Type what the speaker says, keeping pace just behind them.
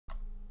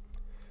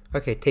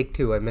Okay, take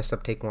two. I messed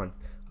up take one.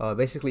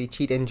 Basically,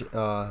 cheat engine.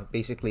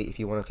 Basically, if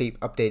you want to keep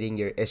updating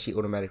your SG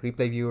automatic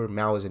replay viewer,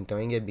 Mao isn't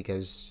doing it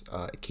because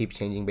it keeps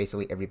changing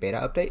basically every beta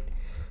update.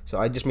 So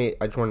I just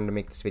wanted to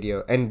make this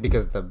video, and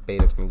because the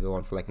beta is gonna go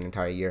on for like an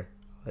entire year,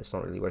 it's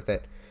not really worth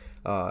it.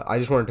 I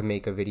just wanted to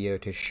make a video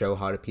to show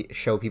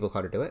show people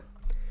how to do it.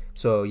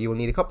 So you will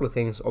need a couple of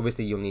things.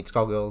 Obviously, you'll need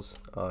skullgirls,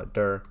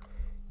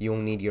 You'll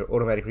need your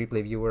automatic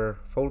replay viewer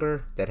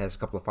folder that has a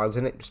couple of files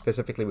in it.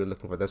 Specifically, we're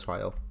looking for this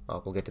file.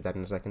 We'll get to that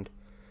in a second.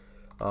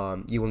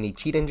 You will need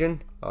cheat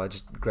engine.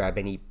 Just grab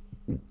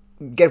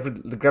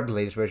grab the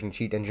latest version of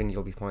cheat engine.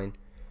 You'll be fine.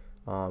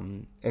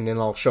 And then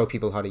I'll show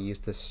people how to use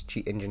this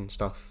cheat engine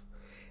stuff.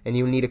 And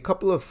you'll need a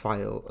couple of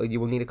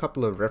you will need a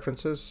couple of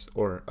references,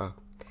 or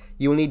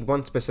you will need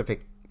one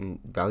specific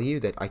value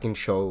that I can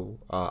show.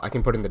 I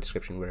can put in the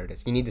description where it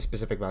is. You need the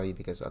specific value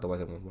because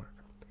otherwise it won't work.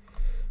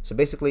 So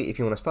basically, if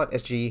you want to start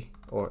SG,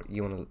 or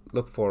you want to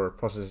look for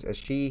processes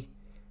SG,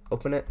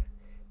 open it,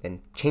 then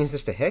change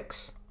this to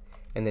hex,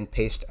 and then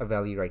paste a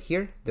value right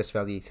here. This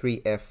value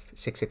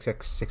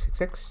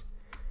 3F66666.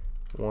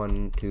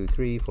 1, 2,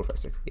 3, 4, 5,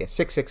 6. Yeah,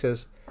 6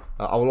 sixes.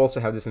 I will also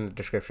have this in the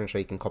description so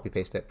you can copy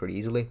paste that pretty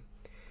easily.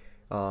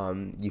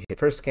 You hit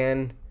first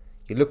scan.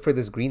 You look for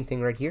this green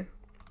thing right here.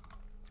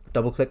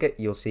 Double click it.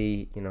 You'll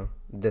see,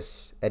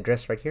 this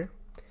address right here.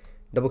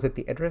 Double click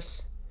the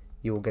address.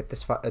 You will get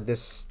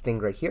this thing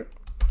right here.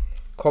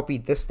 Copy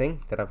this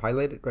thing that I've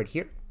highlighted right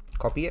here.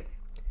 Copy it.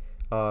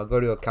 Go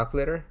to a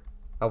calculator.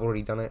 I've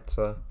already done it.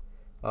 So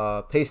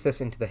paste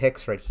this into the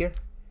hex right here.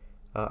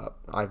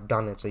 I've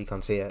done it so you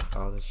can't see it.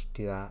 I'll just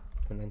do that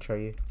and then show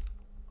you.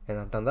 And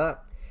I've done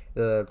that.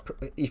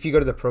 If you go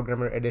to the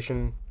programmer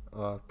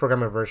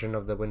version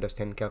of the Windows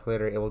 10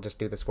 calculator, it will just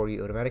do this for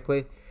you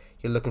automatically.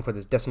 You're looking for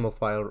this decimal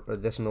file or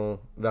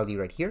decimal value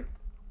right here.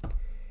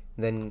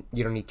 Then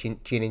you don't need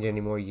cheat engine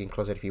anymore. You can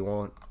close it if you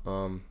want.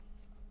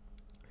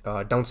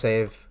 Don't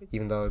save,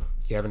 even though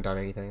you haven't done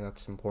anything.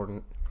 That's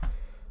important.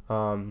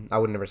 I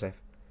would never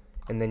save.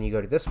 And then you go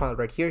to this file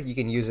right here. You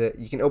can use it.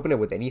 You can open it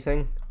with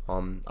anything.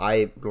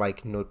 I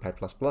like Notepad++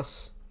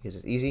 because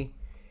it's easy.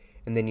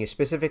 And then you're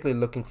specifically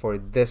looking for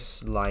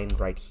this line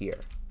right here.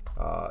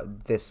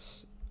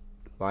 This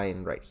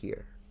line right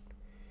here.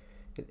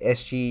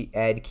 SG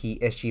add key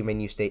SG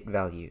menu state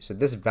value. So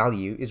this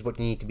value is what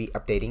you need to be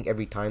updating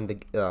every time the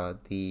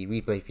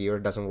replay viewer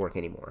doesn't work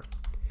anymore.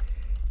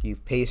 You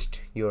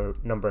paste your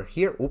number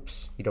here.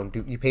 Oops, you don't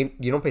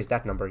paste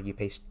that number. You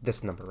paste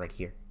this number right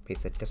here.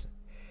 Paste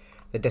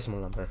the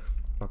decimal number,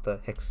 not the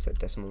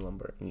hexadecimal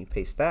number, and you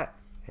paste that,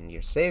 and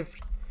you're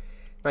saved.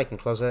 Now you can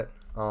close it.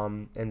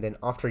 And then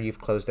after you've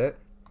closed it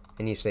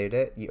and you've saved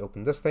it, you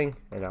open this thing,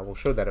 and I will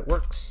show that it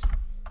works.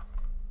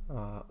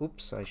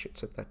 Oops, I should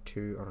set that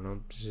to, I don't know,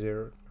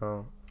 0,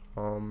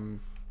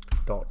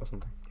 dot or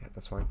something. Yeah,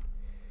 that's fine.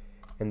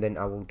 And then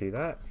I will do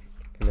that,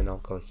 and then I'll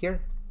go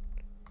here,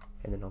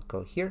 and then I'll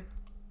go here,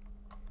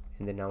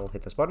 and then I will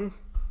hit this button,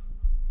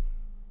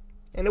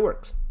 and it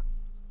works.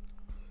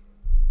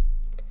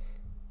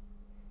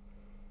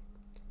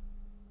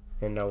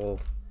 And I will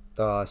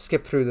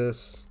skip through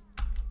this.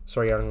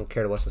 Sorry, I don't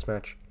care to watch this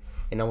match.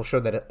 And I will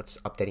show that it's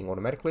updating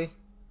automatically,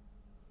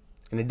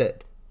 and it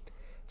did.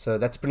 So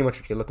that's pretty much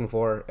what you're looking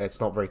for. It's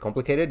not very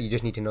complicated. You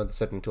just need to know the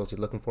certain tools you're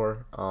looking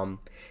for.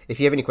 If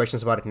you have any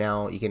questions about it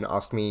now, you can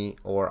ask me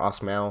or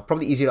ask Mal.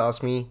 Probably easier to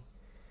ask me.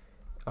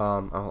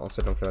 I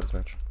also don't care about this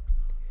match.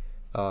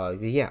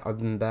 Yeah, other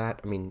than that,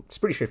 I mean, it's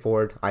pretty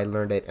straightforward. I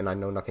learned it, and I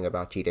know nothing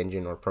about cheat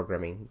engine or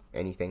programming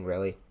anything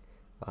really.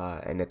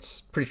 And it's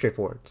pretty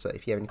straightforward. So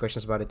if you have any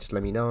questions about it, just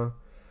let me know,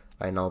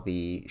 and I'll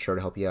be sure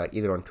to help you out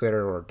either on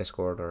Twitter or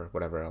Discord or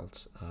whatever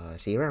else.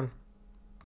 See you around.